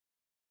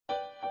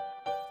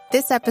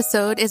This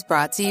episode is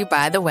brought to you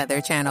by the Weather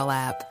Channel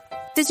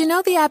app. Did you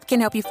know the app can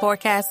help you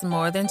forecast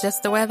more than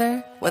just the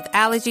weather? With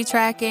allergy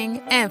tracking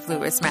and flu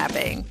risk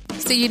mapping.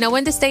 So you know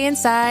when to stay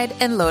inside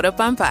and load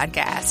up on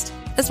podcast.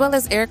 As well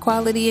as air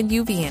quality and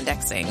UV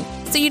indexing.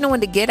 So you know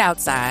when to get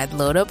outside,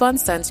 load up on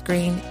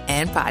sunscreen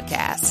and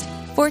podcast.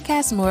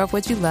 Forecast more of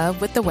what you love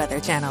with the Weather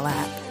Channel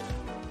app.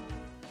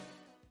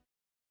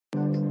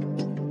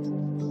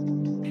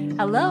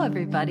 Hello,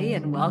 everybody,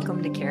 and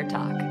welcome to Care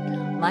Talk.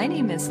 My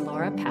name is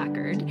Laura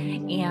Packard,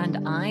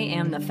 and I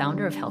am the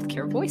founder of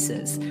Healthcare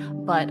Voices.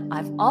 But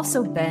I've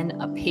also been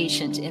a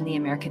patient in the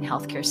American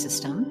healthcare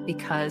system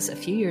because a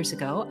few years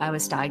ago, I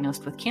was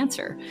diagnosed with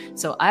cancer.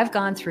 So I've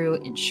gone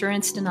through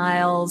insurance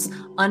denials,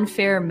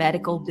 unfair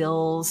medical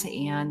bills,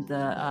 and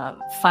the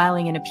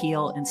filing an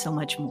appeal, and so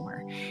much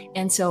more.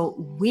 And so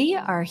we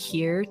are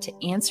here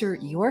to answer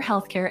your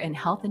healthcare and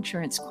health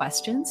insurance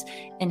questions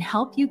and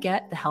help you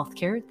get the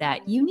healthcare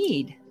that you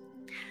need.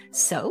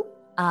 So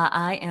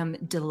I am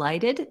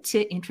delighted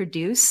to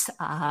introduce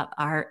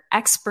our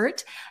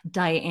expert,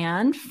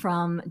 Diane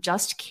from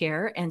Just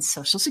Care and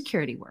Social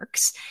Security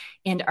Works.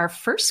 And our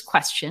first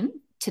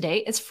question today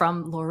is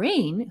from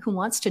Lorraine, who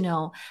wants to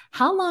know,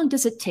 how long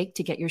does it take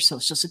to get your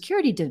Social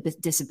Security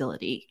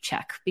disability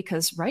check?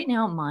 Because right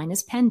now mine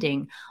is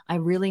pending. I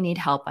really need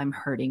help. I'm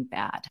hurting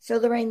bad. So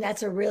Lorraine,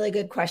 that's a really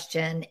good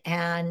question.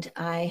 And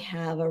I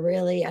have a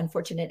really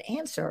unfortunate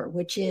answer,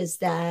 which is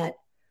that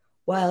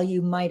while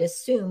you might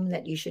assume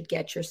that you should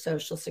get your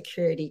Social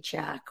Security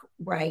check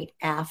right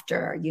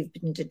after you've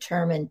been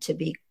determined to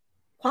be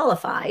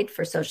qualified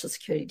for Social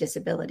Security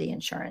disability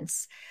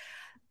insurance,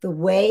 the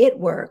way it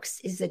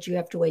works is that you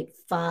have to wait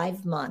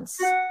 5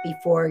 months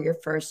before your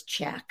first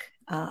check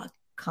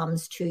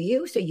comes to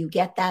you. So you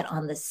get that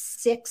on the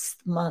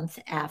 6th month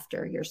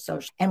after your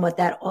social. And what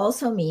that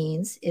also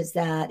means is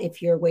that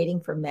if you're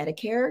waiting for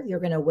Medicare, you're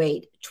going to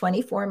wait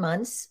 24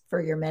 months for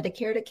your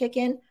Medicare to kick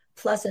in,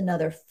 plus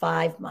another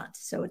 5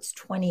 months. So it's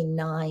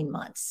 29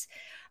 months.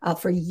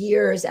 For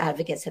years,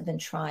 advocates have been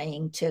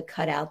trying to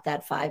cut out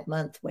that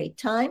 5-month wait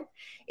time.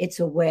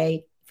 It's a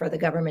way for the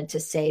government to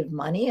save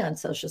money on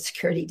Social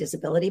Security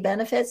disability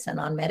benefits and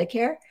on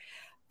Medicare,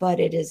 but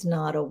it is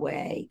not a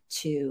way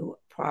to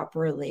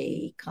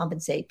properly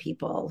compensate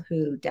people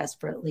who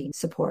desperately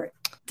support.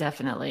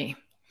 Definitely.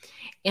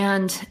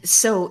 And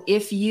so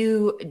if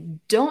you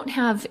don't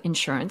have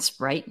insurance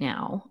right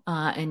now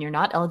and you're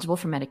not eligible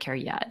for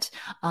Medicare yet,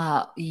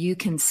 you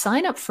can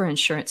sign up for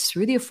insurance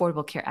through the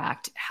Affordable Care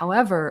Act.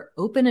 However,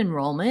 open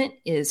enrollment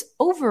is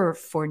over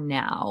for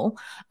now.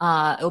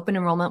 Open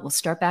enrollment will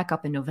start back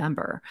up in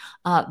November.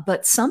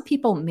 But some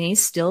people may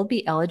still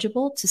be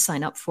eligible to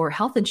sign up for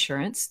health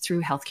insurance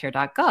through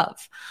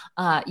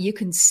healthcare.gov. You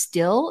can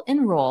still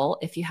enroll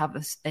if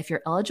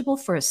you're eligible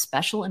for a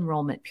special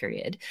enrollment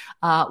period,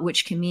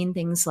 which can mean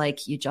things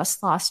like you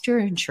just lost your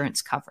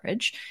insurance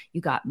coverage, you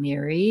got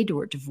married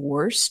or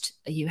divorced,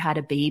 you had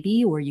a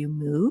baby, or you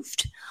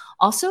moved.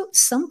 Also,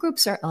 some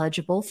groups are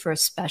eligible for a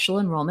special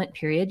enrollment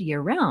period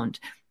year-round,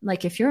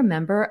 like if you're a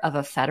member of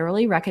a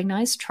federally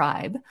recognized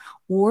tribe,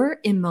 or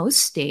in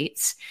most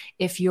states,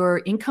 if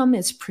your income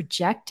is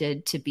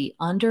projected to be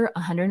under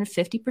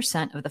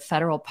 150% of the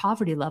federal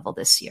poverty level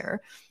this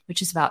year,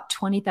 which is about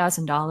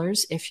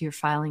 $20,000 if you're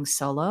filing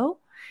solo.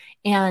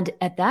 And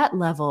at that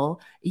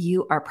level,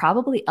 you are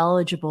probably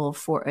eligible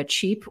for a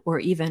cheap or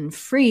even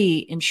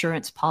free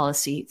insurance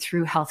policy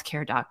through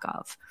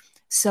healthcare.gov.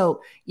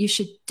 So you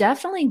should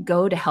definitely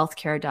go to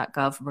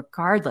healthcare.gov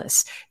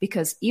regardless,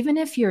 because even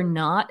if you're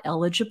not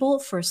eligible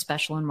for a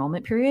special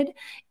enrollment period,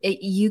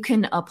 you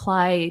can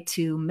apply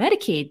to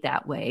Medicaid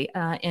that way.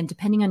 And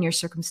depending on your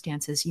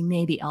circumstances, you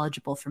may be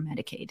eligible for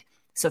Medicaid.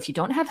 So if you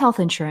don't have health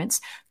insurance,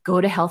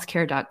 go to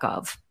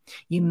healthcare.gov.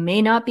 You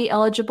may not be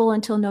eligible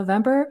until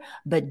November,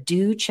 but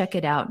do check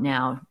it out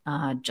now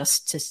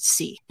just to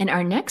see. And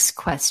our next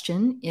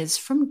question is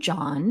from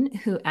John,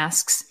 who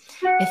asks,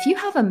 if you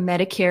have a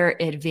Medicare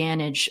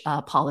Advantage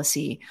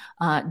policy,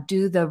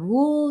 do the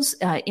rules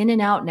in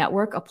and out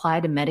network apply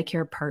to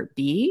Medicare Part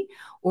B,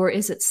 or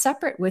is it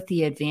separate with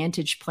the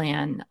Advantage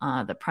plan,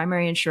 the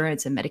primary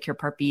insurance, and Medicare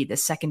Part B, the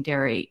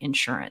secondary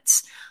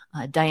insurance?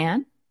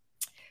 Diane?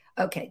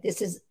 Okay,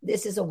 this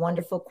is a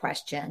wonderful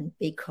question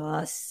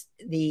because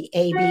the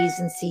A, B's,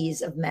 and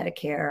C's of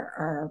Medicare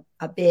are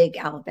a big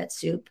alphabet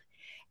soup,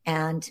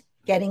 and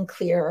getting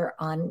clear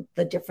on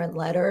the different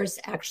letters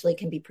actually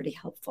can be pretty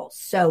helpful.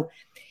 So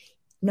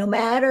no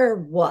matter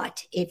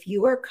what, if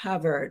you are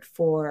covered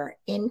for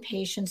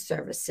inpatient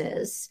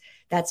services,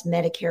 that's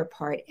Medicare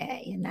Part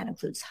A, and that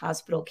includes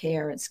hospital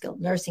care and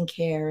skilled nursing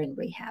care and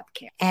rehab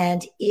care.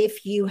 And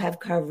if you have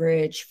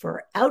coverage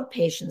for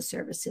outpatient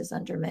services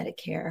under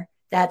Medicare,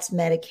 that's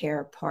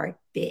Medicare Part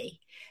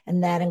B.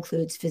 And that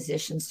includes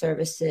physician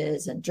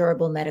services and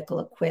durable medical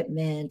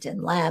equipment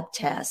and lab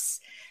tests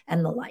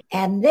and the like.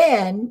 And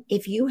then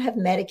if you have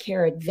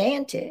Medicare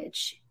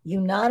Advantage, you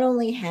not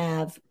only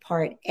have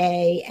Part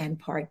A and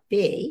Part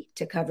B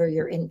to cover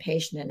your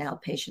inpatient and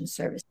outpatient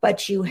service,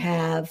 but you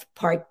have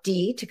Part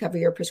D to cover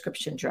your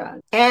prescription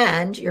drugs.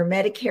 And your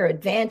Medicare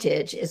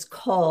Advantage is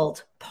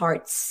called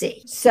Part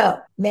C. So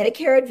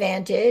Medicare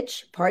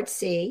Advantage, Part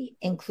C,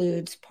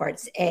 includes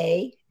Parts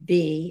A,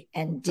 B,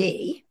 and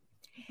D.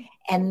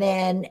 And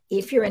then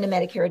if you're in a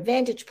Medicare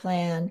Advantage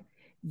plan,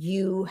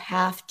 you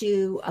have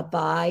to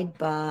abide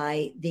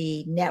by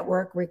the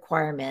network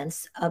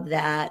requirements of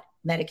that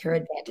Medicare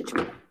Advantage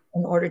plan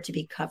in order to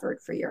be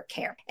covered for your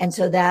care. And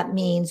so that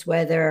means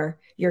whether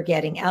you're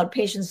getting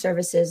outpatient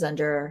services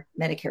under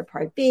Medicare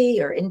Part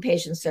B or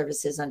inpatient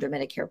services under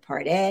Medicare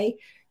Part A,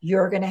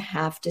 you're going to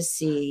have to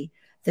see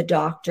the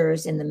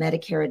doctors in the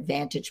Medicare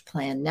Advantage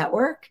plan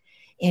network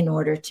in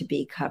order to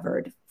be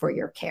covered for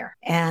your care.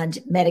 And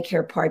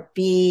Medicare Part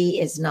B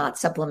is not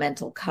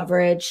supplemental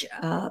coverage.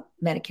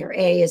 Medicare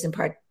A is in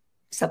part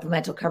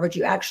supplemental coverage.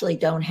 You actually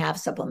don't have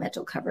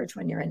supplemental coverage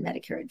when you're in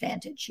Medicare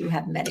Advantage. You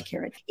have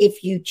Medicare.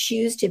 If you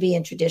choose to be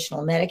in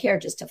traditional Medicare,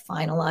 just to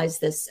finalize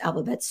this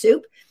alphabet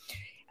soup,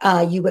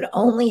 you would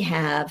only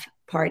have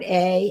Part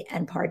A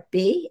and Part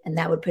B, and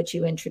that would put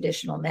you in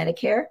traditional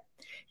Medicare.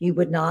 You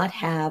would not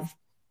have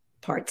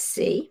Part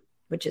C,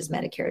 which is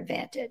Medicare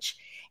Advantage,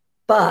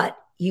 but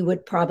you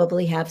would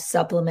probably have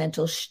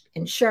supplemental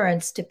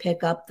insurance to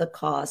pick up the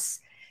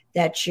costs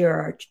that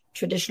your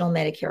traditional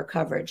Medicare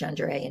coverage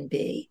under A and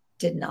B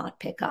did not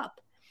pick up.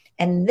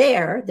 And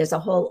there's a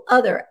whole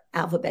other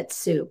alphabet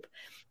soup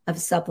of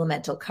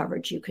supplemental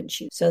coverage you can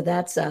choose. So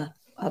that's a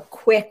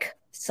quick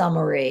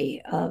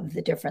summary of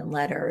the different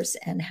letters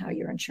and how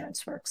your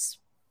insurance works,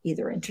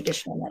 either in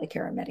traditional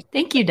Medicare or Medicare.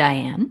 Thank you,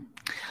 Diane.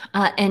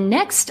 And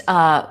next,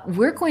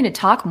 we're going to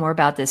talk more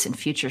about this in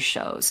future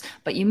shows,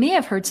 but you may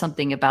have heard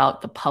something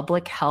about the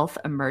public health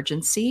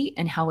emergency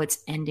and how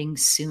it's ending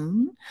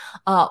soon.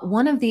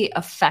 One of the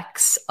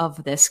effects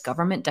of this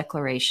government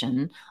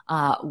declaration,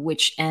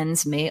 which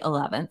ends May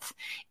 11th,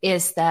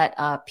 is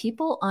that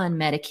people on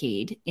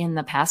Medicaid in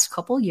the past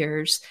couple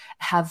years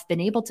have been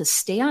able to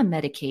stay on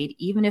Medicaid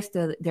even if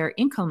their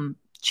income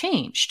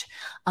changed.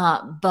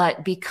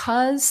 But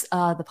because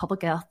the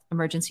public health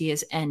emergency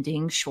is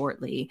ending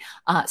shortly,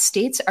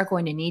 states are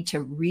going to need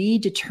to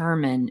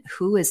redetermine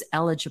who is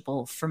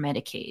eligible for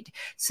Medicaid.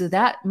 So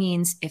that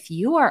means if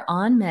you are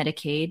on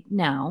Medicaid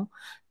now,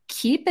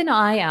 keep an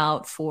eye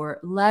out for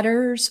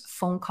letters,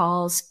 phone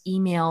calls,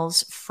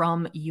 emails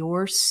from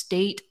your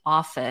state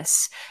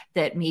office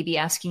that may be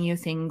asking you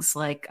things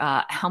like,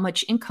 how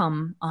much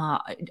income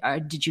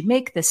did you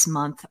make this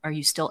month? Are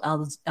you still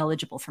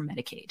eligible for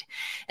Medicaid?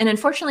 And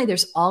unfortunately,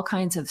 there's all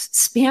kinds of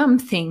spam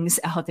things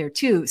out there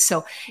too.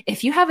 So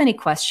if you have any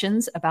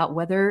questions about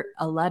whether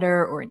a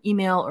letter or an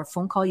email or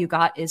phone call you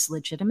got is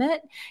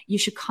legitimate, you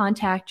should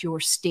contact your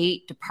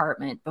state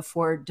department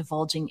before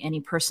divulging any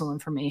personal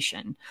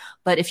information.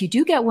 But if you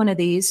do get one of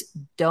these,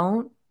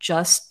 don't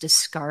just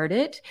discard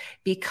it,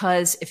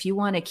 because if you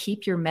want to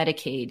keep your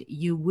Medicaid,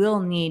 you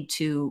will need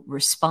to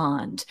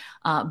respond.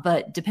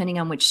 But depending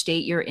on which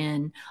state you're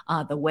in,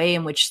 the way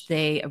in which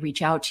they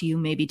reach out to you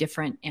may be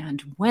different, and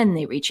when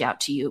they reach out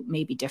to you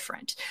may be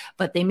different.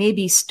 But they may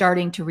be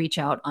starting to reach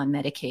out on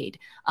Medicaid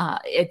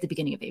at the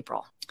beginning of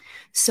April.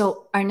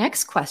 So our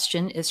next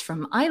question is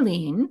from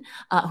Eileen,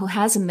 who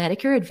has a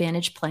Medicare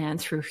Advantage plan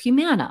through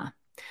Humana.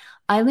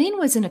 Eileen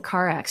was in a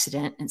car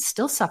accident and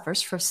still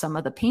suffers from some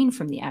of the pain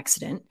from the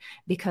accident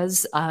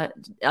because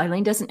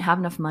Eileen doesn't have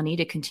enough money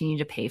to continue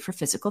to pay for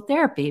physical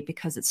therapy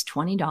because it's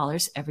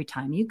 $20 every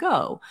time you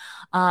go.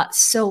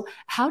 So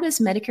how does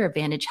Medicare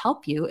Advantage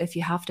help you if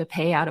you have to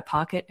pay out of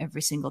pocket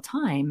every single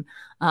time?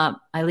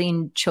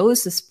 Eileen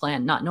chose this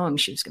plan not knowing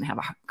she was going to have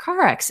a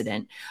car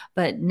accident,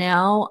 but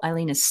now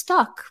Eileen is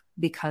stuck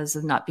because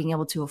of not being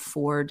able to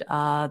afford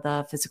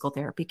the physical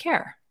therapy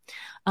care.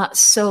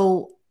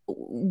 So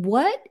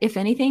what, if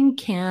anything,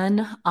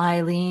 can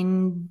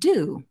Eileen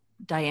do?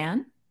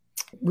 Diane?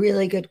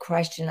 Really good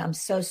question. I'm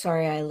so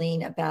sorry,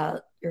 Eileen,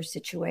 about your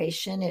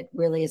situation. It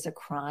really is a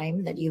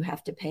crime that you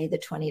have to pay the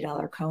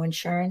 $20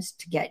 coinsurance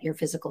to get your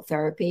physical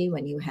therapy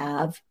when you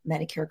have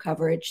Medicare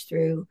coverage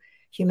through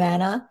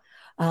Humana.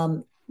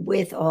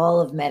 With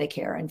all of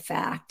Medicare, in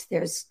fact,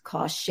 there's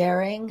cost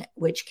sharing,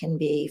 which can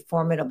be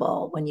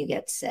formidable when you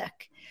get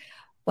sick.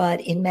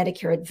 But in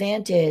Medicare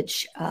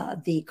Advantage,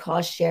 the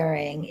cost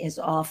sharing is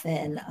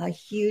often a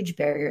huge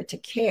barrier to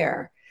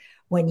care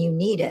when you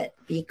need it,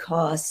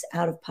 because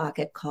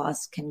out-of-pocket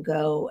costs can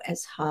go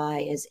as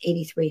high as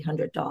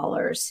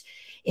 $8,300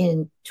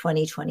 in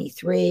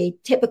 2023.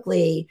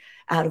 Typically,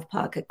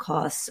 out-of-pocket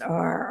costs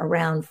are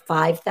around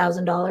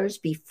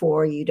 $5,000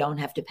 before you don't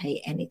have to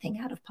pay anything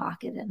out of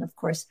pocket. And of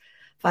course,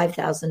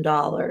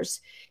 $5,000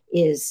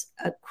 is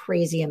a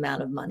crazy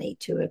amount of money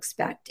to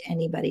expect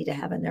anybody to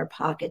have in their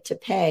pocket to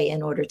pay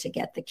in order to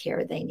get the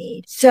care they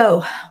need.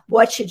 So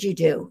what should you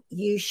do?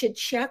 You should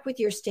check with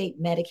your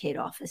state Medicaid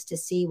office to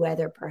see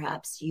whether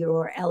perhaps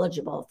you're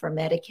eligible for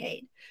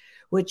Medicaid,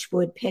 which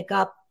would pick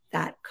up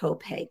that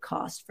copay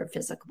cost for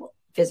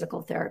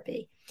physical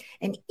therapy.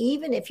 And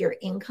even if your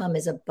income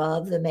is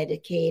above the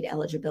Medicaid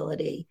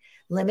eligibility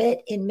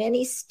limit, in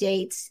many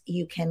states,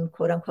 you can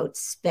quote unquote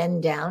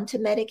spend down to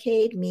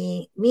Medicaid,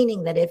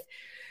 meaning that if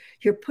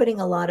you're putting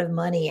a lot of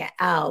money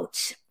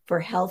out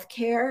for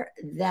healthcare,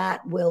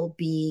 that will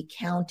be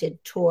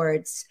counted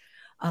towards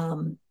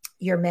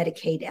your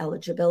Medicaid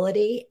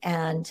eligibility,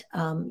 and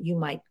you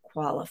might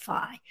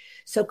qualify.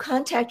 So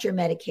contact your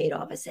Medicaid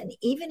office. And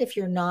even if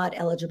you're not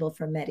eligible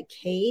for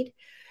Medicaid,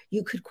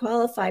 you could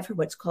qualify for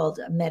what's called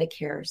a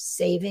Medicare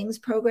Savings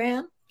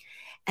Program.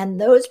 And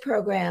those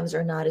programs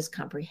are not as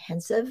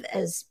comprehensive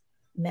as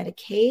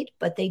Medicaid,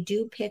 but they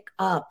do pick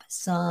up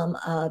some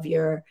of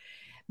your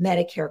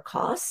Medicare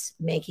costs,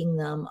 making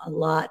them a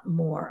lot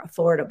more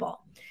affordable.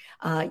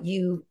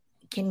 You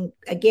can,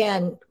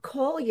 again,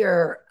 call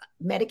your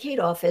Medicaid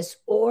office,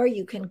 or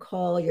you can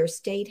call your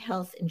state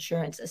health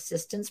insurance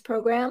assistance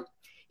program.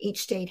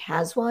 Each state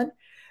has one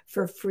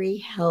for free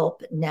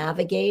help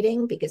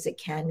navigating, because it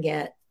can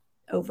get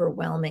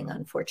overwhelming,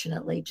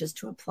 unfortunately, just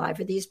to apply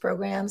for these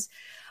programs.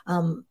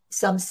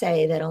 Some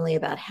say that only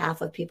about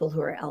half of people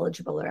who are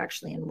eligible are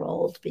actually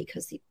enrolled,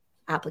 because the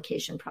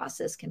application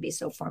process can be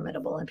so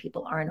formidable and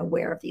people aren't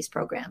aware of these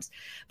programs.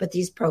 But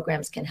these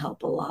programs can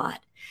help a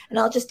lot. And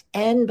I'll just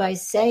end by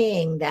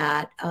saying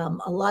that a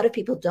lot of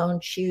people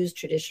don't choose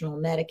traditional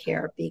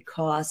Medicare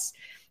because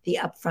the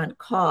upfront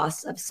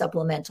costs of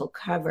supplemental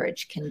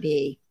coverage can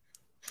be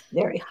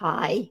very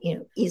high,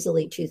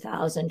 easily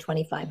 $2,000,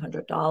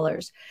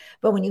 $2,500.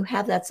 But when you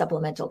have that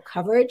supplemental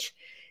coverage,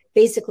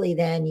 basically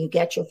then you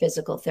get your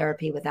physical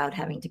therapy without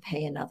having to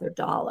pay another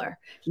dollar.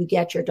 You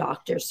get your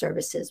doctor's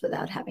services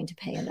without having to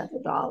pay another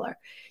dollar.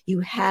 You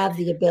have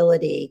the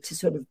ability to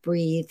sort of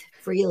breathe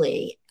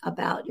freely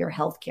about your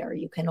healthcare.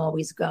 You can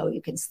always go,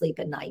 you can sleep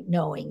at night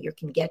knowing you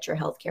can get your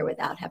healthcare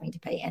without having to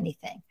pay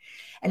anything.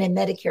 And in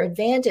Medicare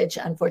Advantage,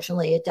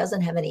 unfortunately, it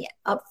doesn't have any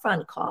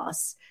upfront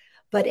costs.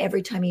 But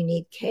every time you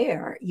need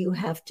care, you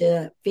have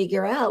to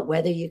figure out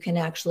whether you can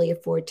actually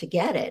afford to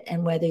get it,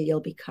 and whether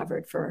you'll be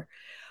covered for,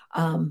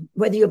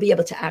 whether you'll be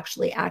able to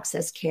actually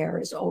access care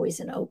is always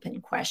an open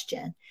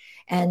question.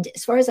 And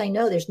as far as I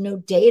know, there's no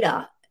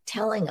data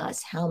telling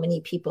us how many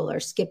people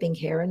are skipping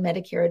care in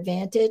Medicare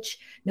Advantage.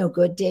 No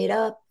good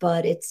data,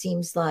 but it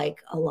seems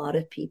like a lot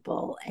of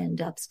people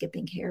end up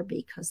skipping care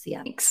because the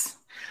Thanks.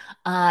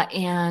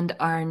 And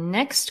our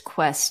next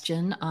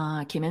question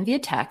came in via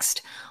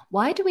text.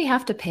 Why do we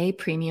have to pay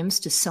premiums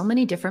to so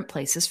many different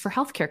places for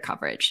healthcare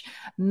coverage?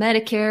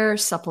 Medicare,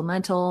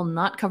 supplemental,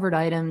 not covered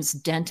items,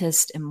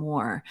 dentist, and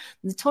more.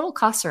 The total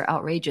costs are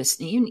outrageous.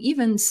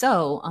 Even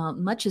so,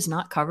 much is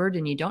not covered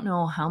and you don't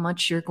know how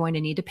much you're going to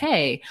need to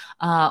pay.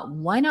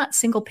 Why not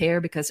single payer?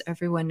 Because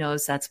everyone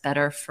knows that's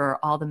better for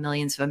all the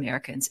millions of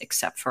Americans,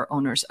 except for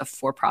owners of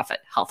for-profit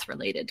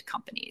health-related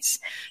companies.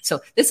 So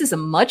this is a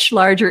much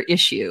larger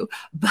issue,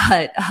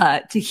 but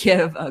to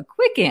give a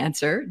quick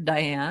answer,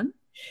 Diane.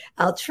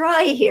 I'll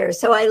try here.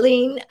 So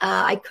Eileen,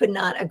 I could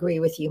not agree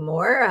with you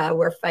more.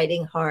 We're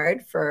fighting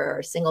hard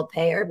for single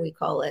payer. We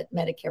call it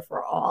Medicare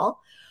for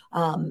all,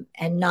 and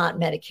not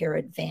Medicare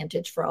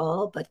Advantage for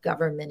all, but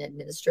government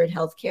administered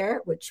healthcare,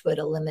 which would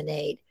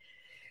eliminate,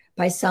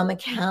 by some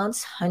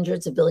accounts,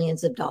 hundreds of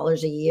billions of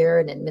dollars a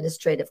year in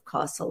administrative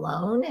costs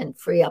alone, and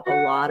free up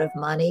a lot of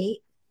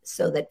money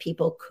so that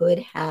people could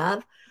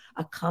have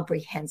a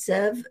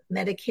comprehensive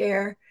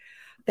Medicare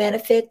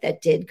benefit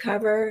that did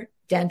cover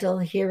dental,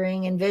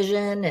 hearing, and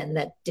vision, and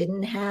that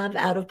didn't have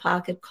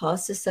out-of-pocket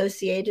costs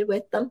associated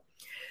with them.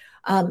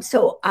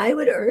 So I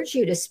would urge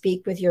you to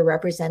speak with your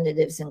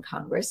representatives in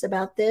Congress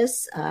about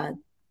this.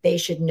 They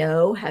should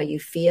know how you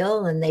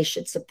feel, and they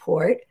should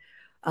support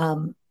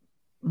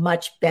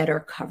much better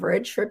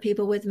coverage for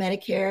people with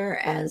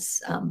Medicare.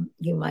 As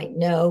you might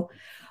know,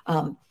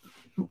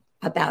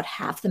 about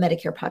half the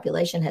Medicare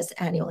population has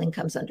annual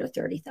incomes under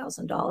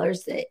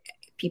 $30,000.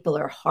 People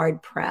are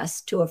hard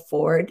pressed to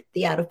afford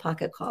the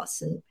out-of-pocket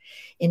costs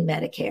in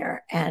Medicare,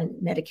 and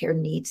Medicare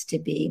needs to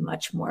be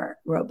much more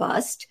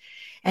robust.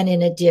 And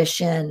in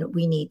addition,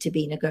 we need to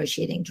be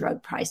negotiating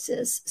drug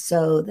prices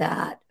so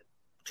that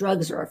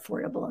drugs are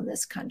affordable in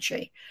this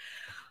country.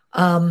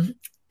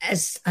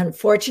 As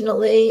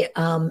unfortunately,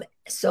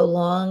 so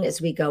long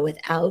as we go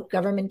without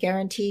government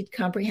guaranteed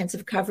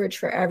comprehensive coverage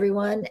for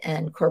everyone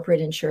and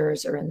corporate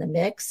insurers are in the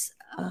mix,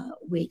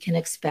 we can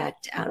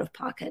expect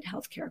out-of-pocket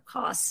healthcare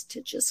costs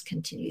to just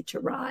continue to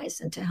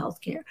rise, and to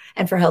healthcare,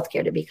 and for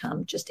healthcare to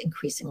become just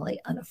increasingly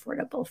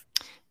unaffordable.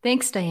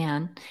 Thanks,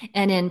 Diane.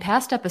 And in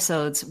past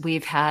episodes,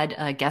 we've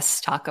had guests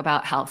talk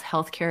about how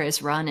healthcare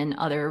is run in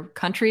other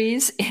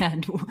countries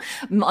and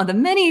the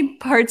many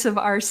parts of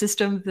our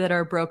system that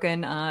are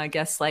broken,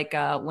 guests like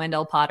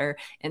Wendell Potter.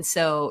 And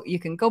so you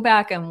can go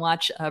back and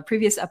watch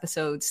previous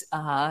episodes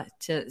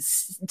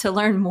to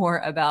learn more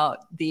about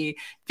the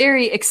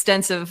very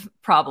extensive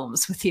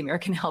problems with the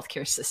American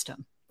healthcare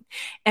system.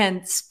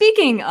 And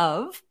speaking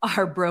of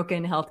our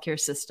broken healthcare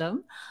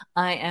system,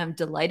 I am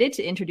delighted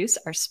to introduce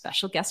our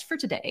special guest for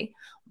today,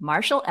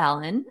 Marshall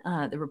Allen,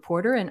 the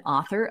reporter and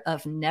author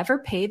of Never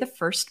Pay the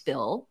First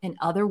Bill and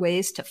Other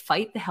Ways to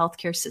Fight the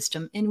Healthcare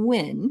System and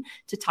Win,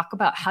 to talk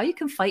about how you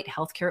can fight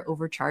healthcare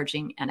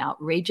overcharging and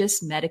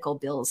outrageous medical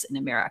bills in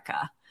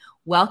America.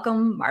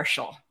 Welcome,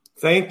 Marshall.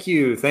 Thank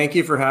you. Thank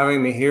you for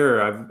having me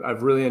here.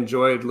 I've really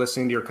enjoyed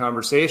listening to your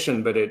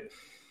conversation, but it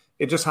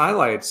just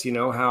highlights,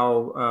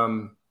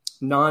 how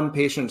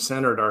non-patient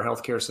centered our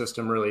healthcare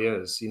system really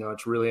is.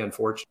 It's really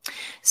unfortunate.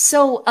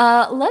 So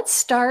let's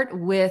start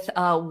with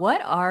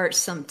what are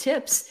some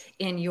tips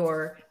in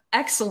your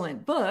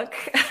excellent book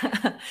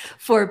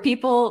for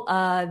people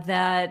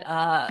that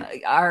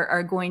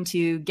are going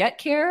to get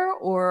care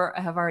or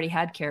have already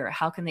had care?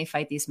 How can they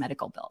fight these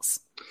medical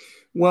bills?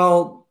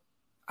 Well,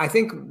 I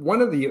think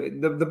one of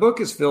the book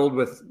is filled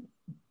with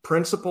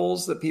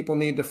principles that people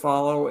need to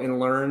follow and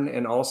learn,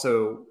 and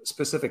also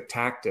specific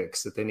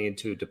tactics that they need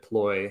to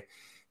deploy.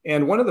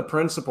 And one of the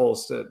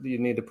principles that you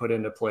need to put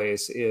into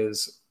place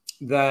is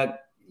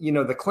that,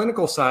 the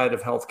clinical side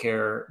of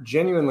healthcare,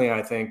 genuinely,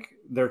 I think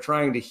they're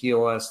trying to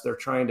heal us, they're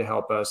trying to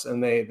help us,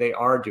 and they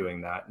are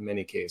doing that in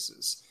many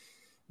cases.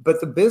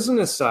 But the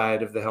business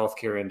side of the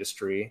healthcare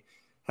industry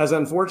has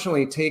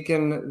unfortunately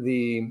taken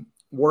the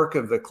work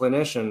of the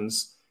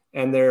clinicians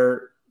and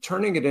they're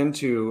turning it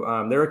into,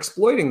 they're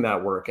exploiting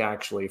that work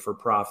actually for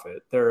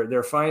profit.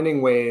 They're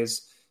finding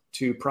ways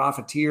to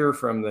profiteer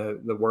from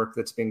the work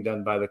that's being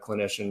done by the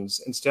clinicians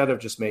instead of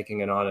just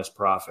making an honest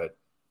profit.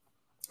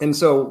 And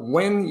so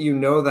when you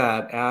know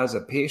that as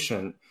a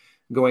patient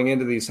going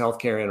into these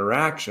healthcare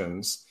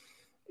interactions,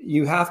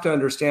 you have to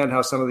understand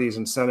how some of these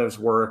incentives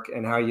work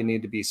and how you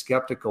need to be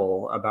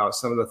skeptical about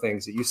some of the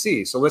things that you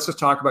see. So let's just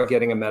talk about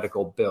getting a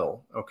medical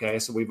bill. Okay,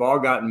 so we've all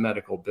gotten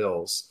medical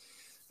bills.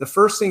 The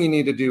first thing you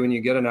need to do when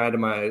you get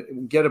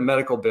a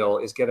medical bill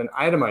is get an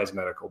itemized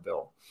medical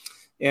bill.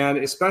 And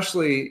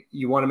especially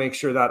you want to make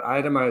sure that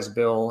itemized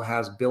bill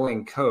has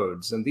billing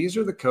codes. And these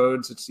are the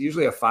codes. It's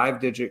usually a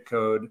 5-digit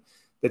code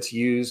that's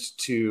used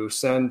to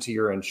send to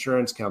your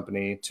insurance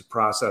company to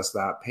process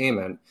that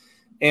payment.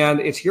 And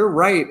it's your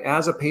right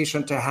as a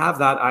patient to have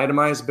that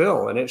itemized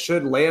bill. And it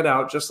should lay it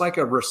out just like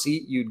a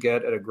receipt you'd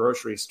get at a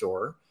grocery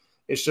store.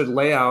 It should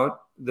lay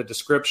out the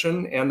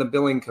description and the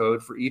billing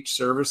code for each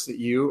service that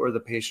you or the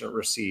patient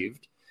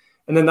received.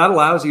 And then that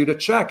allows you to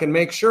check and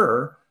make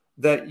sure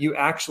that you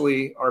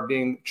actually are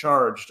being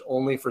charged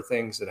only for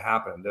things that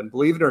happened. And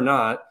believe it or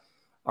not,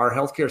 our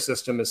healthcare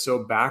system is so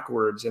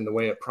backwards in the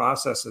way it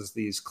processes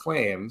these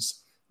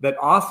claims that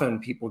often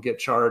people get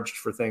charged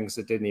for things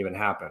that didn't even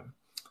happen.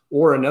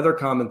 Or another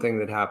common thing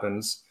that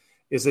happens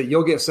is that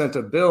you'll get sent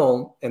a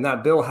bill and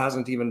that bill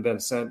hasn't even been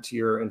sent to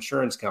your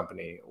insurance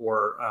company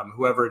or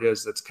whoever it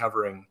is that's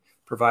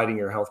providing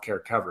your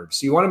healthcare coverage.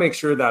 So you want to make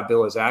sure that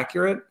bill is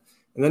accurate,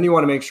 and then you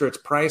want to make sure it's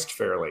priced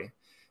fairly.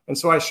 And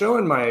so I show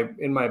in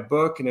my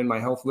book and in my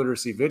health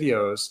literacy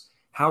videos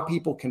how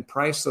people can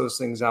price those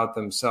things out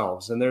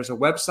themselves. And there's a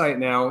website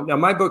now. Now,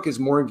 my book is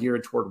more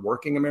geared toward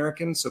working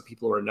Americans, so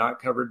people who are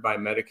not covered by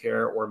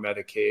Medicare or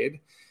Medicaid.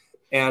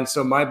 And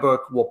so my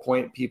book will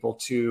point people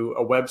to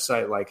a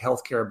website like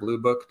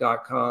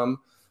healthcarebluebook.com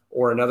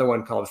or another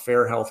one called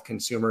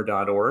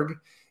fairhealthconsumer.org.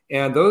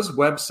 And those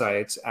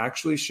websites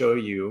actually show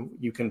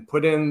you can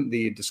put in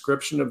the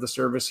description of the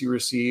service you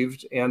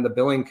received and the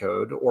billing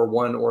code, or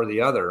one or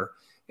the other,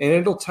 and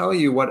it'll tell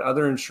you what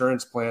other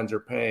insurance plans are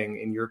paying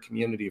in your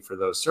community for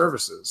those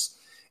services.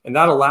 And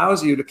that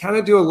allows you to kind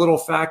of do a little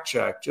fact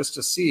check just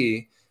to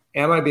see,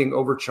 am I being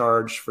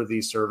overcharged for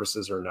these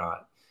services or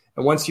not?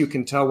 And once you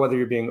can tell whether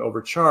you're being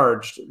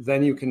overcharged,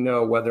 then you can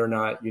know whether or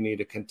not you need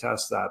to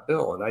contest that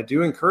bill. And I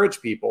do encourage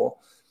people,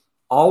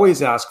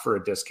 always ask for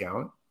a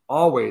discount.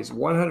 Always,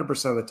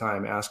 100% of the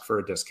time, ask for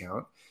a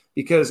discount,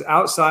 because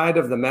outside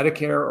of the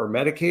Medicare or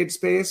Medicaid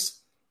space,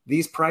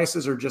 these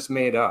prices are just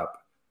made up.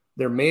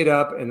 They're made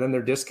up and then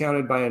they're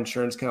discounted by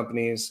insurance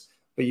companies,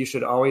 but you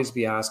should always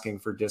be asking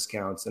for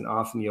discounts, and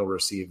often you'll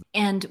receive them.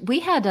 And we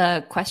had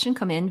a question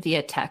come in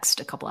via text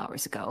a couple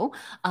hours ago.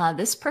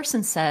 This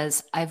person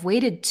says, I've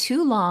waited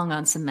too long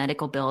on some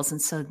medical bills,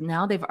 and so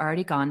now they've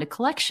already gone to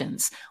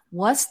collections.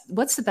 What's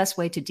the best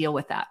way to deal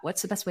with that?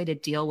 What's the best way to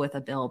deal with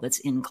a bill that's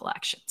in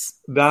collections?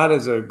 That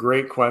is a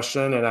great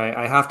question. And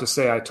I have to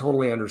say, I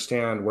totally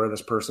understand where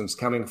this person's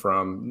coming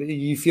from.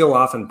 You feel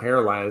often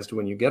paralyzed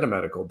when you get a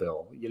medical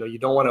bill. You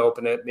don't want to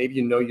open it. Maybe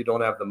you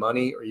don't have the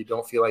money, or you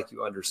don't feel like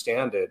you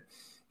understand it.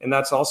 And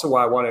that's also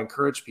why I want to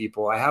encourage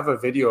people. I have a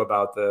video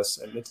about this,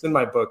 and it's in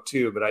my book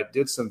too, but I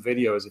did some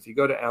videos. If you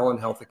go to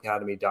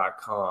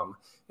allenhealthacademy.com,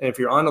 and if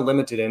you're on a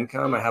limited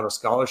income, I have a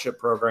scholarship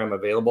program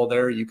available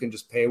there. You can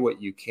just pay what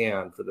you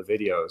can for the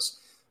videos.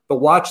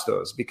 But watch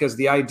those, because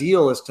the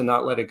ideal is to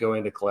not let it go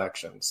into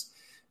collections,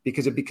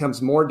 because it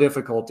becomes more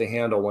difficult to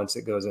handle once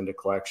it goes into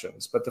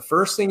collections. But the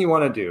first thing you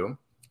want to do,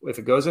 if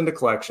it goes into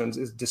collections,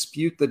 is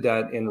dispute the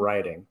debt in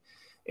writing.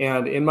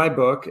 And in my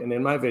book and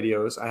in my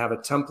videos, I have a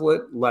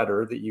template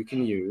letter that you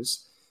can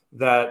use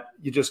that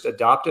you just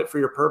adopt it for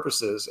your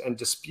purposes and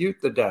dispute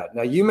the debt.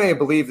 Now, you may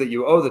believe that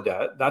you owe the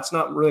debt. That's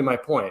not really my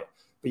point,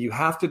 but you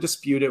have to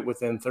dispute it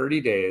within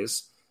 30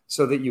 days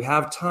so that you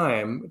have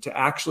time to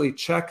actually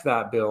check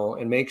that bill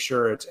and make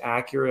sure it's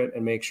accurate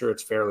and make sure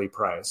it's fairly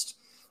priced.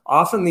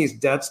 Often these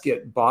debts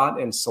get bought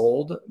and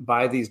sold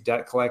by these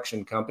debt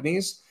collection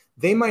companies.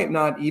 They might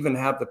not even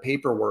have the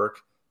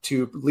paperwork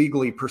to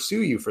legally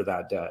pursue you for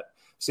that debt.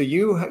 So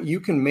you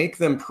can make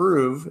them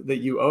prove that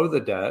you owe the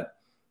debt,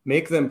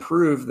 make them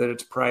prove that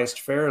it's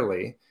priced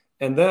fairly,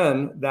 and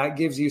then that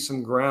gives you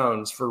some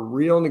grounds for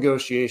real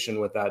negotiation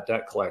with that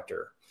debt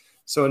collector.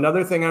 So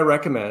another thing I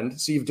recommend,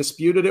 so you've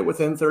disputed it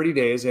within 30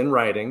 days in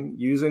writing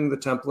using the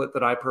template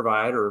that I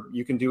provide, or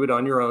you can do it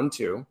on your own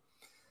too.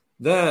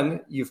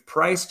 Then you've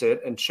priced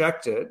it and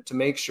checked it to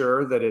make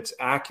sure that it's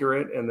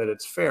accurate and that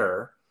it's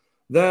fair.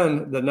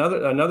 Then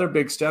another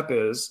big step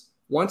is,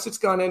 once it's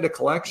gone into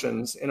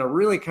collections in a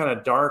really kind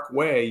of dark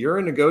way, your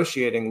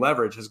negotiating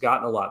leverage has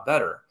gotten a lot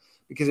better,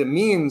 because it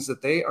means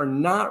that they are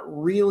not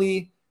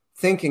really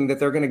thinking that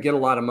they're going to get a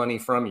lot of money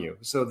from you.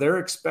 So they're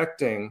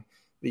expecting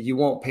that you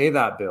won't pay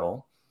that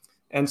bill.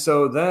 And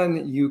so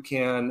then you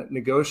can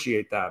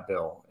negotiate that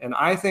bill. And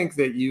I think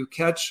that you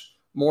catch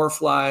more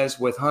flies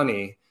with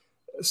honey.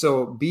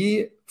 So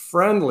be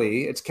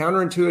friendly. It's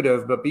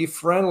counterintuitive, but be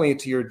friendly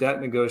to your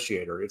debt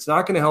negotiator. It's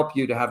not going to help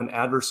you to have an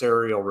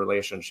adversarial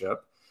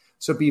relationship.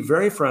 So be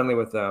very friendly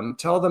with them.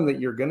 Tell them that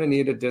you're going to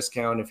need a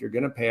discount if you're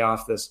going to pay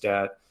off this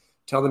debt.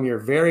 Tell them you're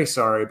very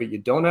sorry, but you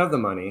don't have the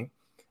money.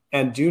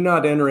 And do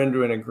not enter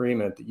into an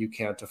agreement that you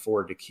can't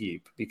afford to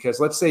keep. Because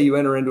let's say you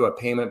enter into a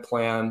payment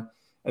plan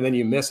and then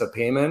you miss a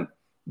payment.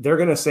 They're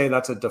going to say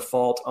that's a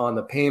default on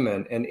the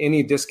payment, and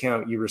any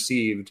discount you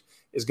received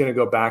is going to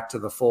go back to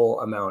the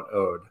full amount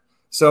owed.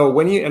 So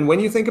when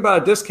you think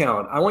about a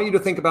discount, I want you to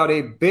think about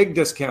a big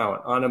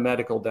discount on a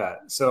medical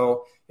debt.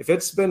 So if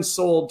it's been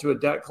sold to a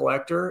debt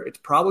collector, it's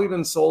probably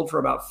been sold for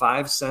about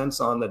 5 cents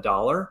on the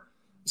dollar.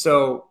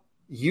 So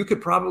you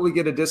could probably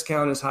get a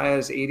discount as high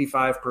as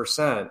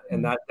 85%,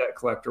 and that debt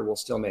collector will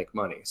still make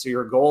money. So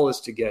your goal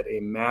is to get a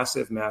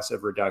massive,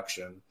 massive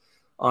reduction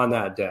on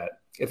that debt.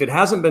 If it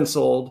hasn't been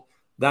sold,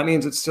 that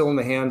means it's still in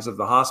the hands of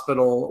the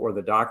hospital or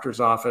the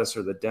doctor's office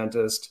or the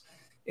dentist.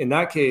 In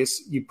that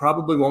case, you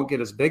probably won't get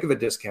as big of a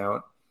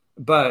discount,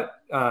 but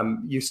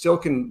you still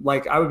can,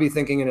 like, I would be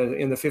thinking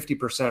in the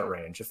 50%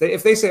 range.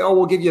 If they say, oh,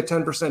 we'll give you a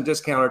 10%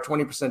 discount or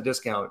 20%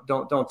 discount,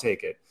 don't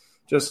take it.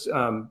 Just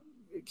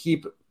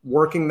keep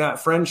working that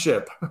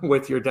friendship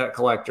with your debt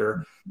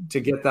collector to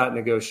get that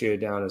negotiated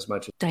down as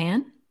much as.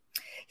 Diane?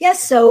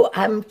 Yes. So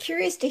I'm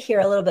curious to hear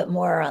a little bit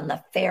more on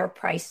the fair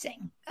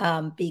pricing,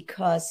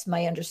 because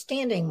my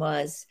understanding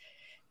was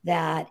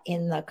that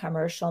in the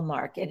commercial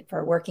market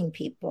for working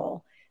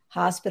people,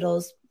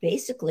 hospitals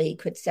basically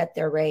could set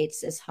their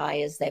rates as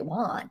high as they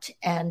want.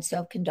 And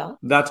so can doctors.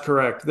 That's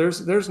correct.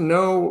 There's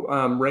no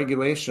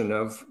regulation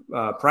of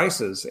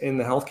prices in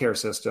the healthcare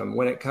system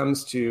when it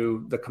comes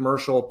to the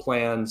commercial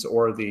plans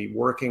or the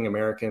working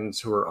Americans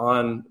who are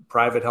on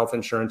private health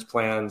insurance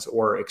plans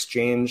or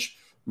exchange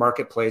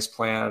marketplace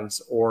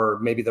plans, or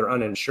maybe they're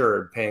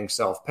uninsured paying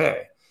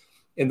self-pay.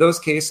 In those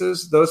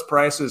cases, those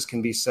prices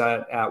can be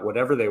set at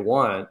whatever they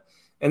want.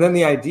 And then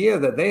the idea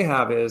that they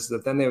have is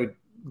that then they would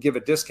give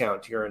a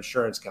discount to your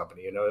insurance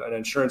company. You know, an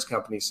insurance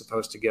company is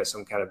supposed to get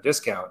some kind of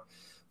discount.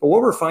 But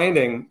what we're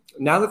finding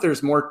now that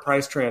there's more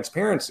price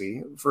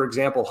transparency, for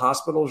example,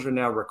 hospitals are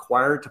now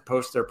required to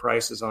post their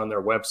prices on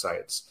their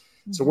websites.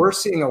 Mm-hmm. So we're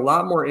seeing a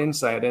lot more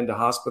insight into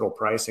hospital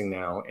pricing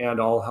now and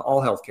all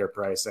healthcare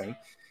pricing.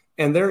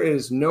 And there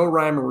is no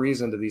rhyme or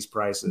reason to these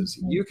prices.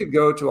 Mm-hmm. You could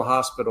go to a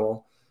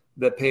hospital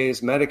that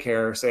pays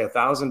Medicare, say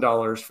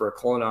 $1,000 for a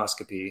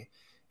colonoscopy.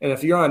 And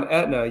if you're on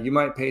Aetna, you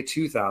might pay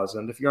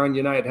 $2,000. If you're on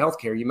United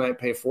Healthcare, you might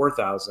pay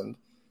 $4,000.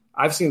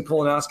 I've seen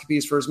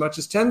colonoscopies for as much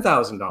as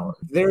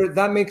 $10,000.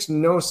 That makes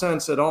no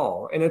sense at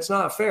all. And it's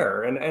not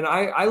fair. And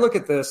I look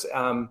at this,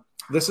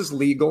 this is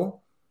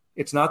legal.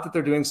 It's not that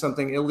they're doing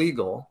something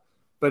illegal,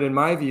 but in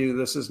my view,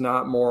 this is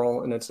not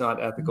moral and it's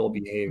not ethical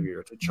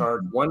behavior to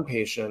charge one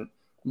patient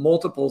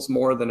multiples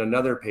more than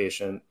another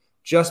patient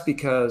just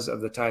because of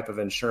the type of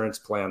insurance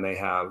plan they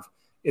have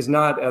is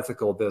not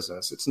ethical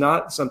business. It's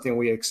not something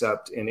we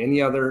accept in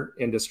any other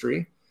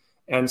industry.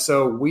 And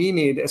so we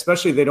need,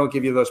 especially if they don't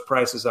give you those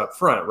prices up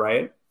front,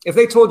 right? If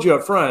they told you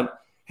up front,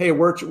 hey,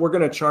 we're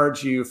going to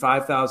charge you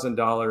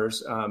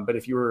 $5,000, but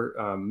if you were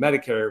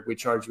Medicare, we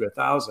charge you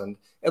 $1,000.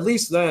 At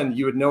least then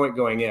you would know it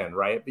going in,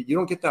 right? But you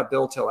don't get that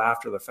bill till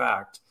after the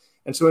fact.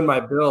 And so in my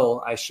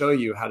bill, I show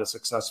you how to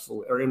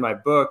successfully, or in my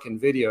book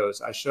and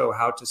videos, I show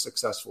how to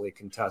successfully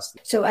contest.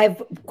 So I have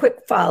a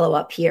quick follow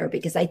up here,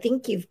 because I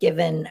think you've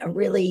given a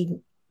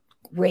really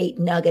great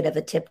nugget of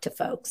a tip to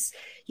folks.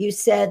 You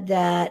said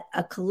that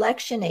a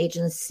collection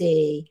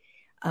agency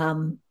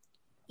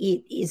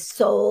is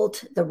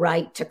sold the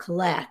right to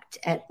collect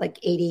at like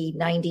 80,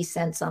 90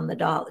 cents on the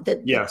dollar.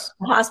 Yes.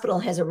 The hospital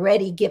has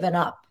already given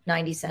up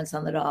 90 cents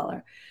on the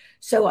dollar.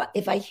 So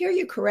if I hear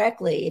you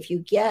correctly, if you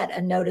get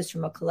a notice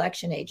from a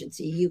collection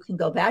agency, you can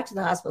go back to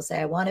the hospital, say,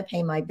 I want to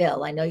pay my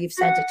bill. I know you've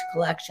sent it to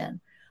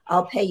collection.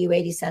 I'll pay you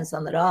 80 cents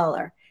on the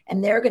dollar.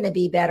 And they're going to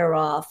be better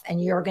off,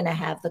 and you're going to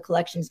have the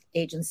collections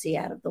agency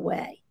out of the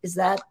way. Is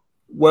that?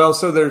 Well,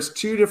 so there's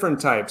two different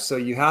types. So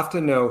you have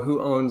to know who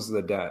owns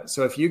the debt.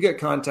 So if you get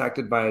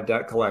contacted by a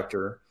debt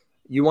collector,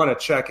 you want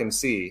to check and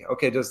see,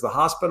 okay, does the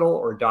hospital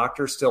or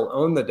doctor still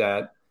own the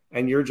debt?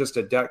 And you're just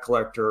a debt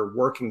collector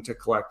working to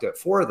collect it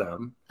for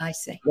them. I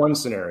see. One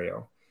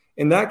scenario.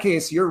 In that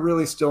case, you're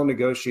really still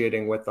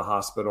negotiating with the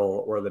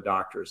hospital or the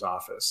doctor's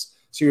office.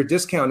 So your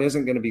discount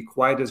isn't going to be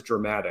quite as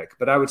dramatic,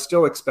 but I would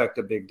still expect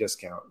a big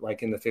discount,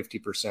 like in the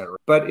 50%.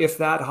 But if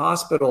that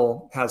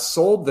hospital has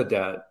sold the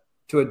debt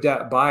to a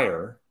debt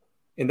buyer,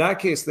 in that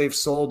case, they've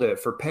sold it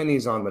for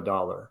pennies on the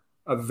dollar,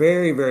 a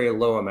very, very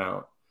low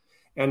amount.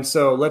 And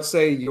so let's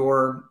say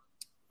your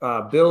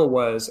bill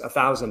was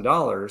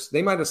 $1,000.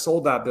 They might have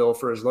sold that bill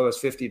for as low as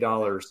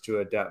 $50 to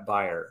a debt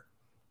buyer.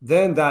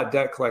 Then that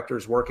debt collector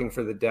is working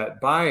for the debt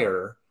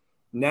buyer.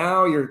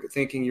 Now you're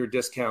thinking your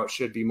discount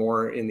should be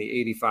more in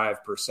the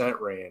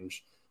 85%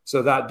 range.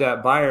 So that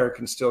debt buyer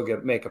can still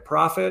make a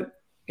profit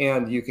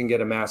and you can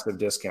get a massive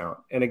discount.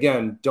 And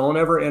again, don't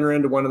ever enter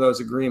into one of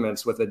those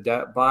agreements with a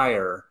debt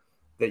buyer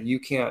that you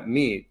can't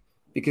meet,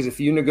 because if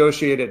you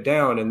negotiate it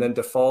down and then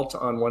default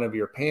on one of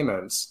your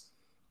payments,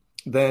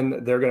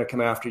 then they're going to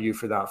come after you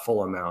for that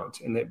full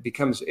amount. And it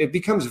becomes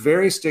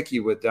very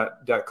sticky with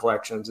debt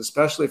collections,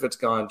 especially if it's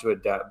gone to a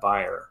debt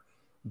buyer.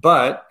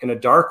 But in a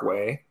dark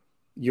way,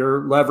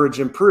 your leverage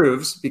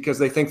improves because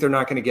they think they're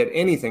not going to get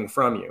anything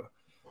from you.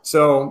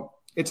 So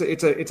it's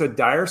a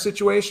dire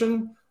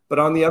situation. But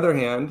on the other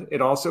hand,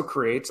 it also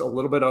creates a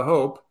little bit of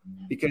hope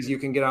because you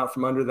can get out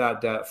from under that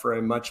debt for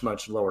a much,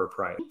 much lower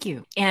price. Thank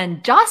you.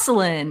 And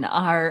Jocelyn,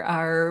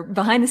 our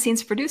behind the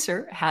scenes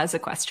producer, has a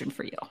question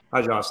for you.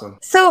 Hi, Jocelyn.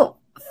 So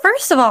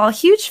first of all,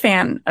 huge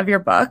fan of your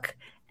book.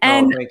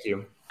 And thank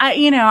you.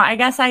 I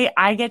guess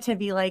I get to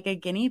be like a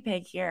guinea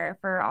pig here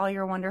for all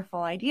your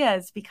wonderful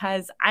ideas,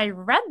 because I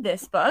read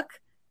this book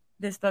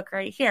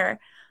right here.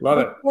 Love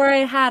it. Before I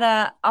had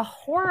a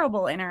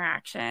horrible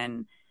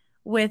interaction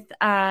with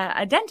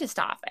a dentist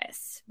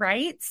office,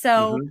 right?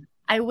 So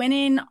I went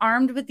in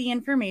armed with the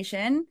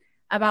information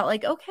about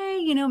like,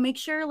 okay, make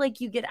sure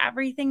like you get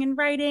everything in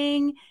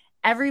writing.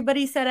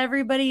 Everybody said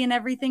everybody and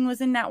everything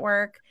was in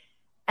network.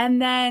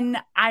 And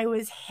then I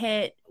was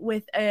hit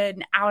with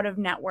an out of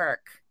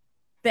network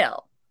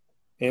bill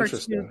for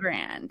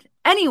 $2,000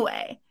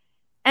 anyway.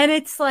 And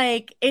it's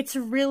like, it's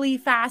really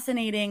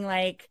fascinating.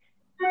 Like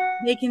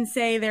they can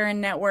say they're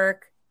in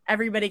network.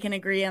 Everybody can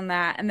agree on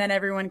that. And then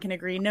everyone can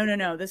agree,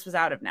 no, this was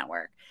out of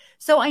network.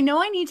 So I know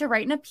I need to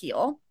write an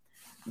appeal.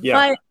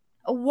 Yeah. But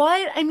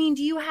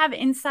do you have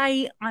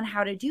insight on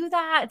how to do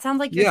that? It sounds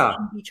like you're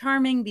saying be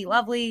charming, be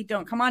lovely,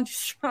 don't come on too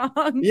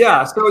strong.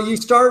 Yeah. So you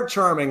start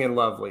charming and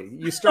lovely.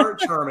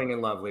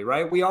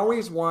 Right? We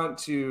always want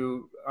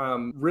to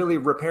really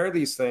repair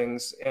these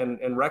things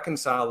and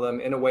reconcile them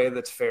in a way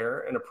that's fair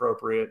and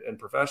appropriate and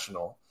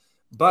professional.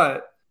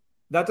 But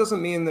that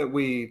doesn't mean that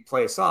we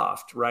play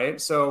soft,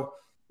 right? So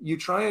you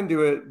try and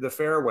do it the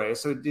fair way.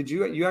 So did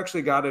you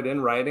actually got it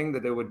in writing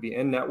that it would be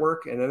in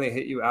network and then they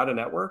hit you out of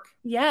network?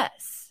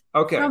 Yes.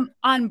 Okay.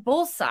 On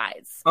both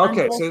sides.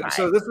 Okay.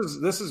 So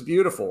this is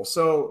beautiful.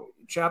 So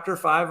chapter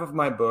 5 of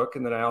my book,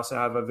 and then I also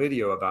have a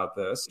video about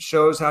this,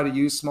 shows how to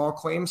use small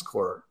claims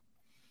court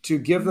to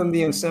give them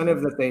the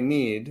incentive that they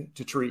need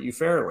to treat you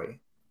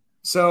fairly.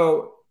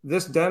 So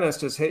this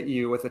dentist has hit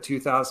you with a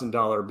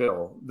 $2,000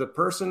 bill. The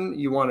person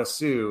you want to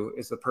sue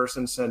is the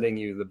person sending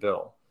you the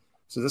bill.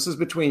 So this is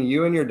between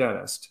you and your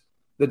dentist.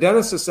 The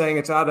dentist is saying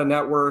it's out of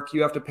network,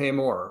 you have to pay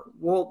more.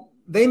 Well,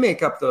 they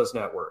make up those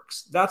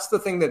networks. That's the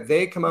thing that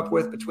they come up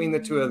with between the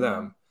two of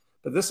them.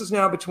 But this is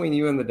now between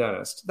you and the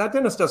dentist. That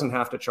dentist doesn't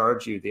have to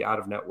charge you the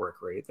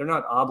out-of-network rate. They're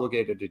not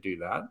obligated to do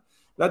that.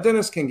 That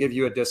dentist can give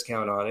you a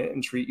discount on it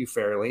and treat you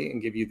fairly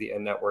and give you the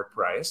in-network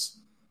price.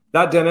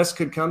 That dentist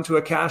could come to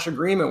a cash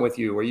agreement with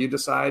you where you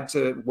decide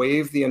to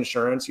waive the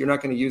insurance. You're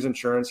not going to use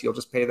insurance. You'll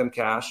just pay them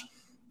cash.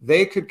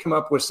 They could come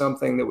up with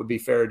something that would be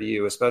fair to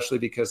you, especially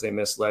because they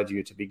misled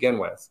you to begin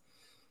with.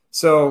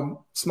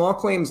 So small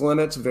claims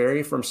limits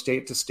vary from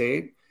state to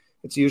state.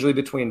 It's usually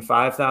between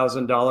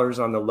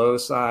 $5,000 on the low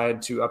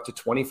side to up to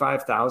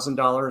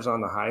 $25,000 on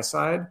the high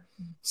side.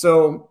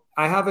 So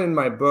I have in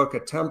my book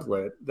a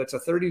template that's a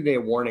 30-day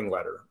warning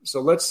letter.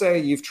 So let's say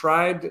you've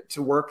tried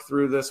to work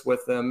through this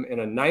with them in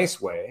a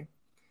nice way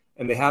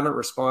and they haven't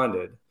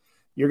responded.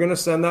 You're going to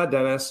send that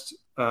dentist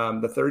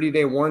the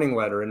 30-day warning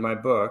letter in my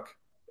book.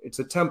 It's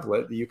a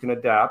template that you can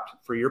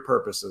adapt for your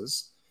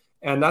purposes.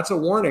 And that's a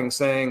warning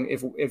saying,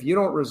 if you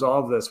don't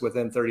resolve this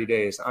within 30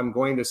 days, I'm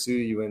going to sue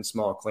you in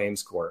small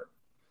claims court.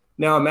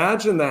 Now,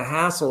 imagine the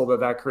hassle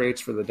that creates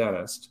for the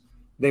dentist.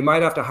 They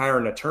might have to hire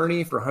an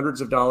attorney for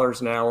hundreds of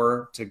dollars an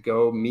hour to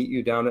go meet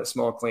you down at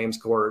small claims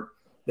court.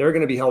 They're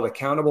going to be held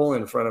accountable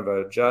in front of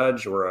a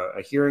judge or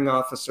a hearing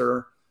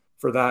officer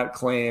for that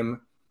claim.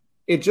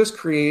 it just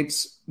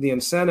creates the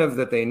incentive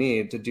that they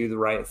need to do the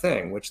right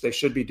thing, which they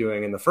should be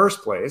doing in the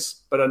first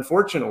place. But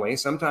unfortunately,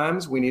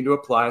 sometimes we need to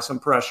apply some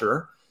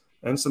pressure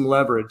and some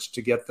leverage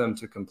to get them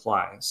to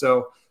comply.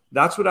 So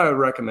that's what I would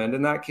recommend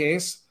in that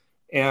case.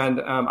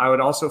 And I would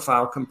also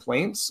file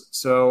complaints.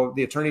 So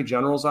the Attorney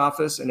General's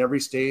office in every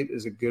state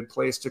is a good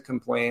place to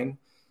complain.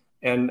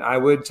 And I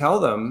would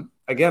tell them,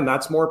 again,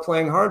 that's more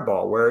playing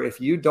hardball, where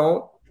if you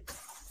don't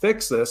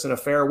fix this in a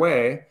fair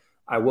way,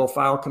 I will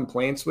file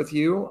complaints with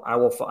you. I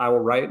will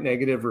write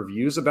negative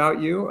reviews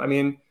about you. I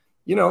mean,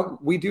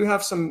 we do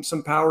have some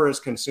power as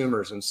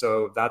consumers. And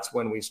so that's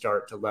when we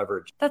start to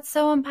leverage. That's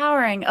so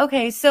empowering.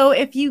 Okay. So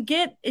if you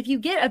get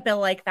a bill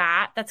like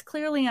that, that's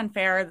clearly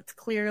unfair, that's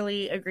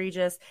clearly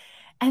egregious,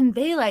 and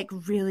they like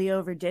really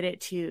overdid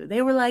it too.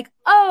 They were like,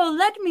 oh,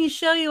 let me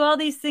show you all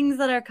these things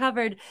that are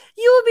covered.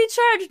 You will be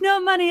charged no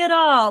money at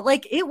all.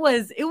 Like it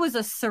was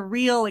a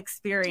surreal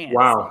experience.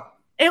 Wow.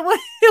 It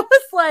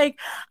was like,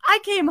 I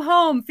came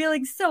home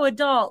feeling so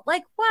adult,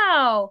 like,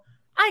 wow,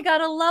 I got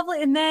a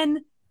lovely, and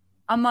then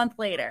a month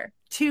later,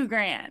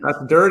 $2,000.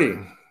 That's dirty.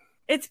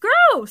 It's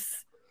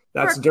gross.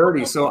 That's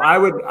dirty. So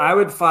I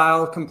would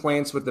file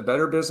complaints with the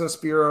Better Business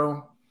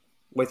Bureau,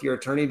 with your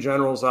Attorney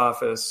General's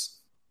office,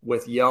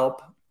 with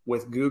Yelp,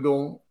 with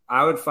Google.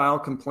 I would file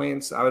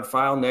complaints. I would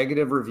file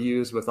negative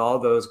reviews with all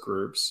those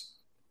groups.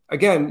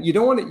 Again, you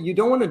don't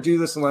want to do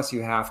this unless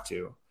you have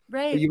to.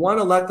 Right. But you want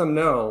to let them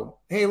know,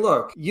 hey,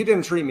 look, you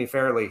didn't treat me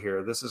fairly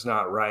here. This is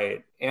not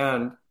right.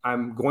 And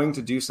I'm going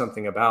to do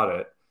something about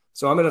it.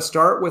 So I'm going to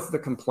start with the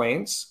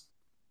complaints.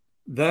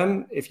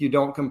 Then if you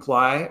don't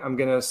comply, I'm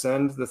going to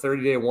send the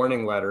 30-day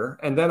warning letter.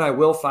 And then I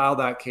will file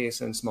that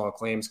case in small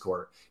claims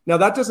court. Now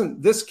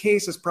this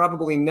case is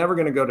probably never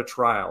going to go to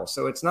trial.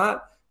 So it's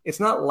not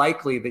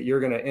likely that you're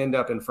going to end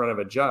up in front of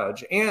a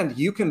judge, and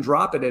you can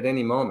drop it at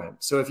any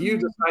moment. So if you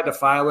decide to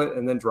file it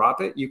and then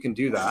drop it, you can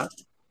do that.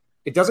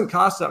 It doesn't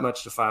cost that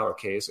much to file a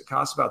case. It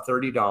costs about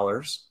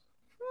 $30.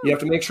 You have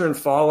to make sure and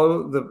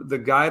follow the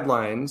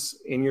guidelines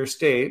in your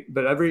state,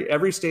 but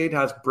every state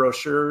has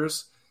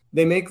brochures.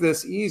 They make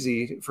this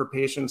easy for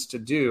patients to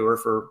do, or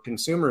for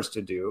consumers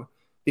to do,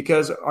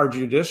 because our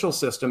judicial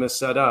system is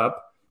set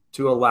up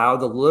to allow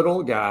the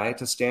little guy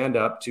to stand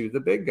up to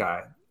the big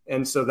guy.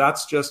 And so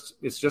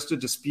it's just a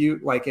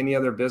dispute like any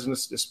other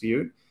business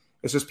dispute.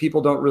 It's just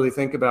people don't really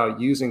think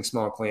about using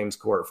small claims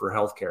court for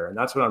healthcare. And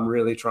that's what I'm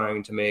really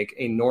trying to make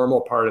a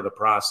normal part of the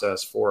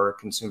process for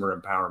consumer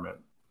empowerment.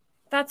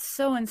 That's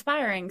so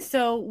inspiring.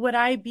 So would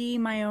I be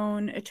my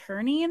own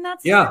attorney in that?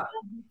 Yeah.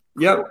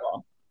 Yep.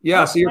 Cool.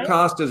 Yeah. So your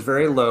cost is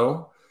very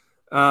low.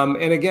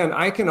 And again,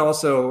 I can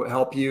also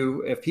help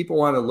you. If people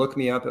want to look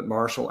me up at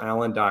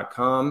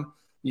marshallallen.com,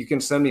 you can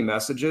send me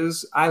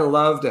messages. I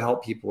love to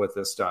help people with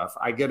this stuff.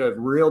 I get a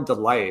real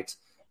delight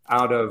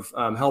out of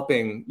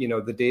helping,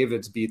 the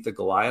Davids beat the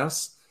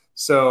Goliaths.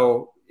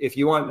 So if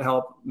you want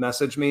help,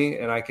 message me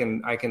and I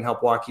can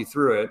help walk you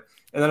through it.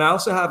 And then I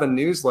also have a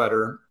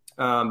newsletter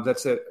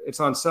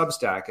it's on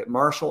Substack at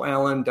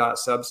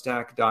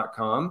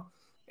marshallallen.substack.com.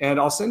 And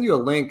I'll send you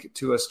a link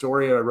to a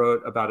story I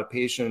wrote about a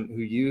patient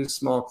who used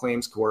small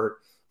claims court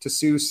to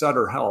sue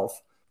Sutter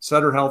Health.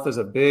 Sutter Health is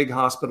a big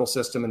hospital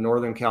system in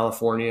Northern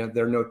California.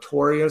 They're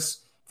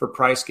notorious for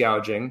price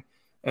gouging.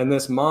 And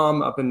this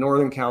mom up in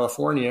Northern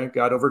California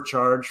got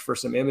overcharged for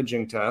some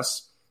imaging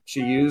tests. She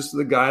used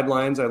the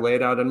guidelines I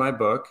laid out in my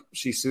book.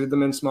 She sued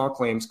them in small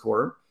claims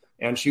court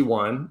and she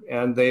won,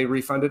 and they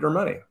refunded her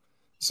money.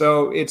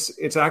 So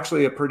it's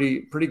actually a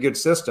pretty good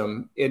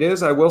system. It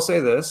is, I will say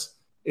this,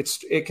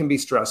 it can be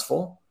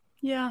stressful.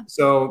 Yeah.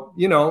 So,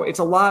 it's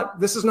a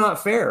lot. This is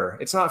not fair.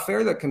 It's not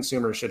fair that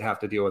consumers should have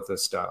to deal with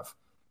this stuff.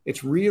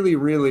 It's really,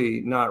 really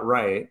not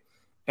right.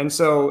 And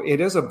so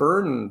it is a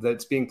burden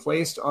that's being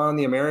placed on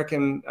the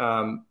American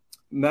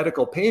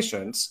medical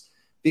patients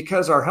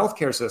because our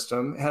healthcare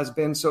system has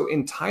been so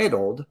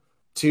entitled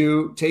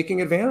to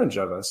taking advantage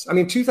of us. I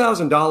mean,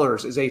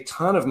 $2,000 is a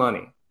ton of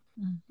money.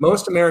 Mm-hmm.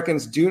 Most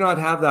Americans do not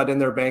have that in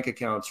their bank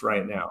accounts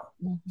right now.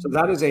 Mm-hmm. So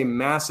that is a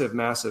massive,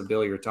 massive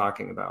bill you're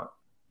talking about.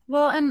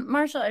 Well, and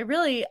Marshall,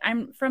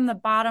 I'm from the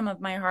bottom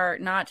of my heart,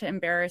 not to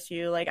embarrass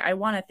you. Like, I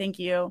want to thank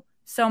you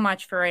so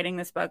much for writing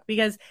this book,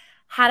 because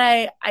had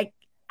I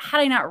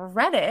not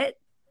read it,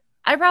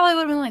 I probably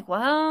would have been like,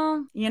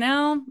 well,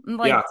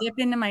 dip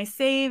into my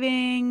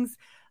savings.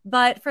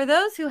 But for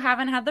those who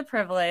haven't had the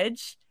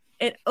privilege,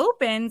 it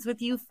opens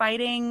with you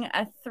fighting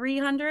a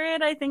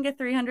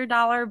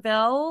 $300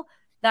 bill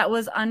that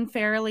was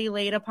unfairly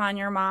laid upon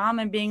your mom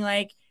and being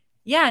like,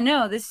 yeah,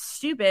 no, this is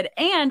stupid.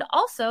 And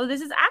also,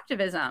 this is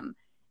activism.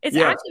 It's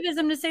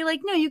activism to say,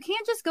 like, no, you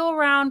can't just go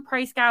around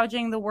price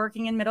gouging the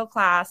working and middle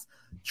class,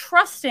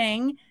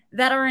 trusting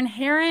that our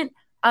inherent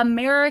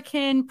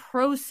American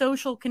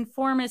pro-social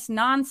conformist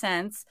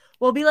nonsense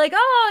will be like,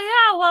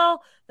 oh, yeah,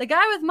 well, the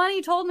guy with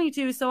money told me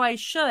to, so I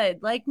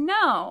should. Like,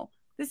 no,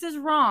 this is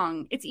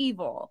wrong. It's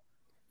evil.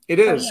 It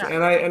is. Yeah.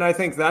 And I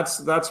think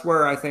that's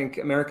where I think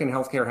American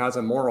healthcare has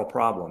a moral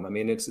problem. I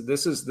mean, this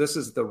is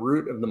the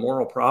root of the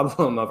moral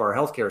problem of our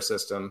healthcare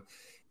system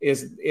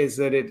is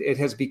that it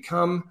has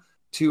become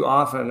too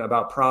often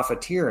about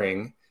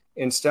profiteering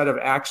instead of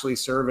actually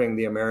serving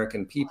the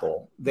American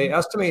people. They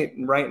estimate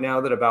right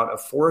now that about a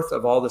fourth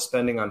of all the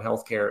spending on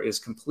healthcare is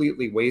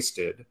completely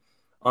wasted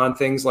on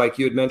things like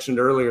you had mentioned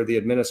earlier, the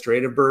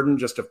administrative burden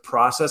just of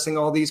processing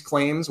all these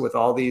claims with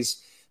all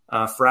these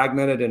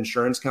fragmented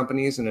insurance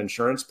companies and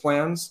insurance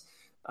plans.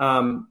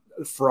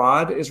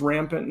 Fraud is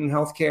rampant in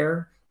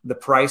healthcare. The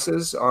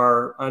prices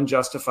are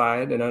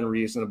unjustified and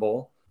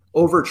unreasonable.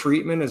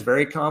 Overtreatment is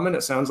very common.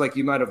 It sounds like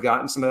you might have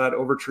gotten some of that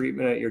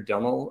overtreatment at your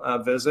dental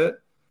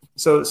visit.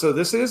 So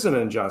this is an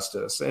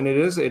injustice, and it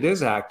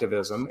is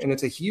activism, and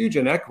it's a huge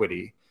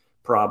inequity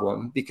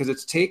problem because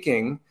it's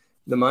taking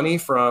the money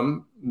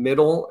from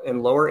middle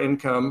and lower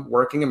income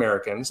working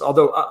Americans,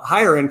 although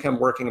higher income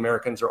working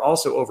Americans are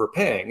also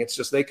overpaying. It's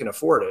just they can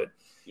afford it.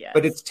 Yes.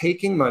 But it's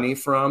taking money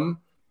from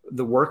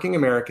the working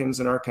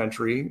Americans in our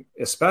country,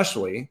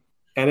 especially,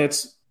 and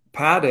it's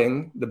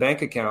padding the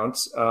bank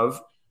accounts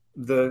of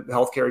the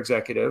healthcare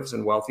executives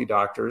and wealthy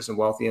doctors and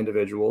wealthy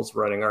individuals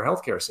running our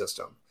healthcare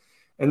system.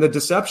 And the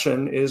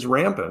deception is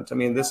rampant. I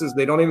mean,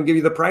 they don't even give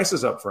you the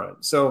prices up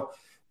front. So,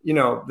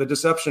 the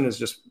deception is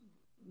just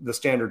the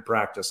standard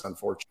practice,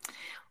 unfortunately.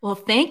 Well,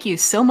 thank you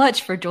so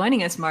much for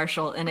joining us,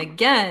 Marshall. And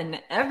again,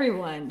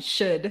 everyone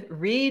should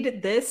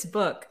read this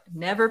book,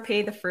 Never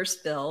Pay the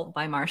First Bill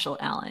by Marshall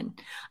Allen.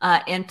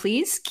 And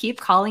please keep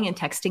calling and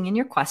texting in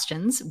your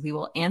questions. We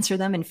will answer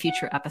them in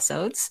future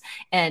episodes.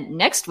 And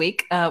next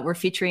week, we're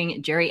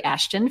featuring Jerry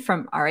Ashton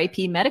from RAP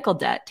Medical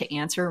Debt to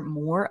answer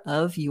more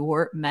of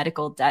your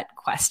medical debt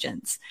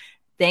questions.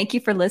 Thank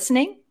you for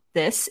listening.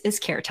 This is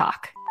Care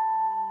Talk.